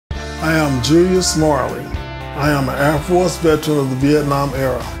I am Julius Marley. I am an Air Force veteran of the Vietnam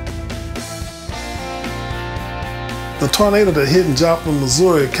era. The tornado that hit in Joplin,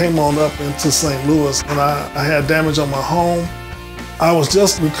 Missouri came on up into St. Louis, and I had damage on my home. I was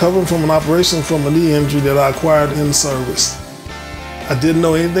just recovering from an operation from a knee injury that I acquired in service. I didn't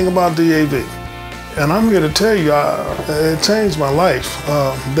know anything about DAV. And I'm here to tell you, it changed my life.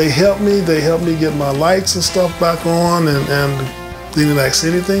 They helped me get my lights and stuff back on, and they didn't ask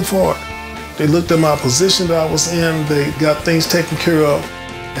anything for it. They looked at my position that I was in, they got things taken care of,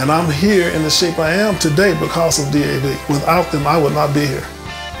 and I'm here in the shape I am today because of DAV. Without them, I would not be here.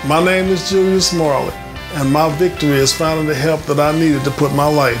 My name is Julius Marley, and my victory is finding the help that I needed to put my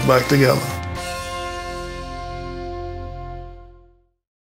life back together.